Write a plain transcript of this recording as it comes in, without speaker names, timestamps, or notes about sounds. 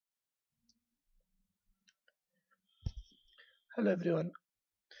Hello everyone.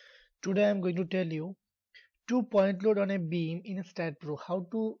 Today I am going to tell you two point load on a beam in a Staadpro. How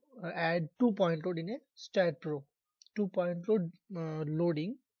to add 2 point load in a Staadpro. 2 point load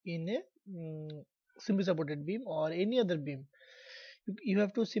loading in a simply supported beam or any other beam. You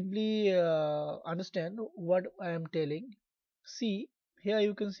have to simply understand what I am telling. See, here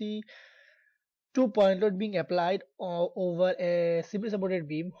you can see 2 point load being applied over a simply supported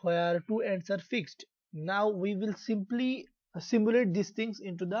beam where two ends are fixed. Now we will simply simulate these things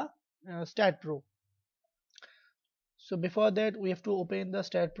into the Staadpro. So before that we have to open the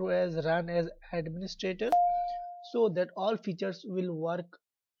Staadpro as run as administrator so that all features will work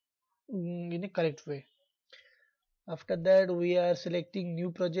in a correct way. After that we are selecting new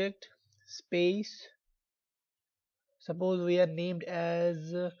project, space. Suppose we are named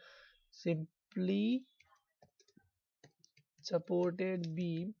as simply supported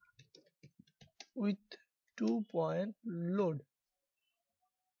beam with 2 point load,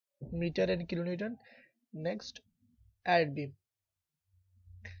 meter and kilonewton. Next, add beam.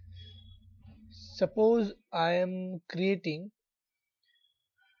 Suppose I am creating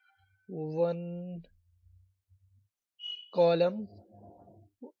one column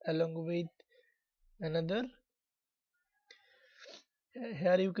along with another.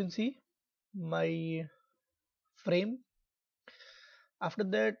 Here you can see my frame. After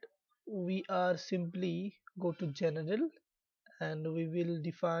that we are simply go to general and we will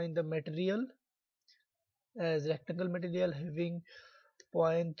define the material as rectangle material having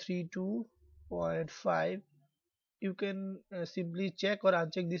 0.3 to 0.5. You can simply check or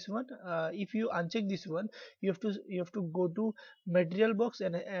uncheck this one. If you uncheck this one, you have to go to material box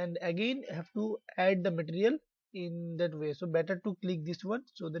and again have to add the material in that way. So better to click this one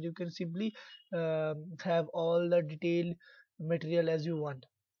so that you can simply have all the detailed material as you want.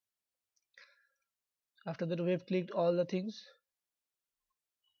 After that we have clicked all the things.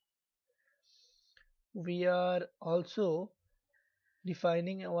 We are also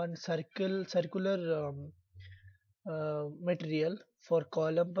defining one circular material for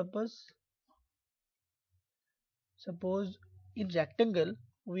column purpose. Suppose in rectangle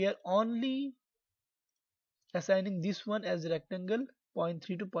we are only assigning this one as rectangle zero point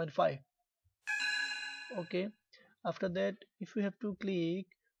 0.3 to 0.5. Okay, after that if we have to click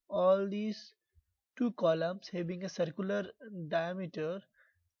all these two columns having a circular diameter,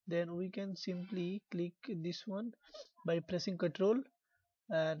 then we can simply click this one by pressing Ctrl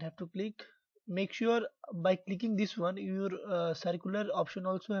and have to click. Make sure by clicking this one your circular option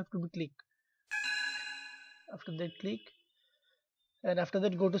also have to be clicked. After that click, and after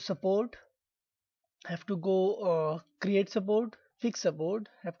that go to support. Have to go create support, fix support,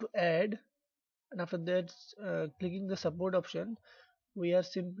 have to add, and after that clicking the support option we are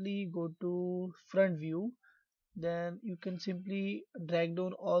simply go to front view. Then you can simply drag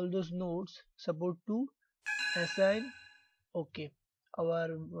down all those nodes support to assign. Okay, our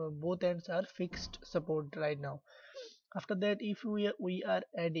both ends are fixed support right now. After that if we are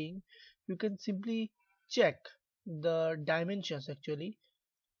adding, you can simply check the dimensions actually.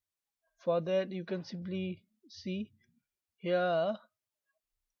 For that you can simply see here.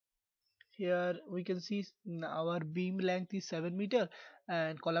 Here we can see our beam length is 7 meter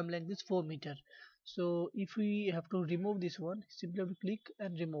and column length is 4 meter. So if we have to remove this one, simply have to click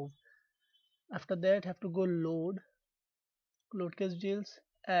and remove. After that have to go load case details,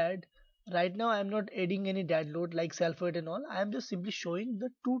 add. Right now I am not adding any dead load like self weight and all. I am just simply showing the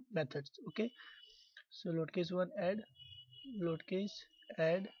two methods. Okay, so load case one, add, load case,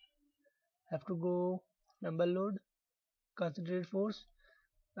 add. Have to go member load, concentrated force.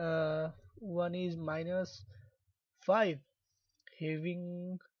 One is minus 5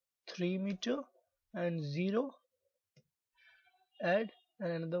 having 3 meter and 0, add,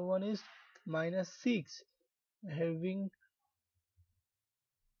 and another one is minus 6 having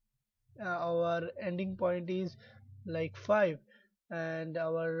our ending point is like 5 and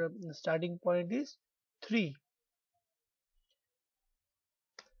our starting point is 3.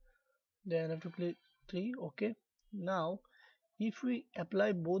 Then I have to click 3. Okay, now if we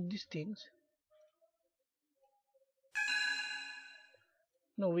apply both these things,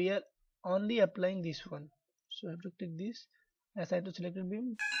 no, we are only applying this one. So I have to click this, assign to selected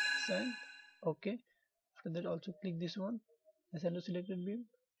beam, assign. Okay, after that also click this one, assign to selected beam.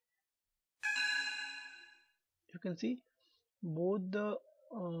 You can see both the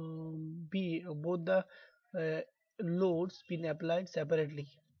both the uh, loads been applied separately.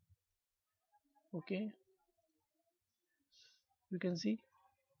 Okay, you can see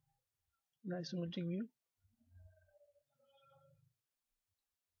the isometric view.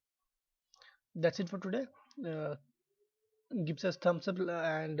 That's it for today. uh, gives us thumbs up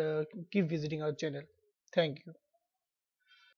and keep visiting our channel. Thank you.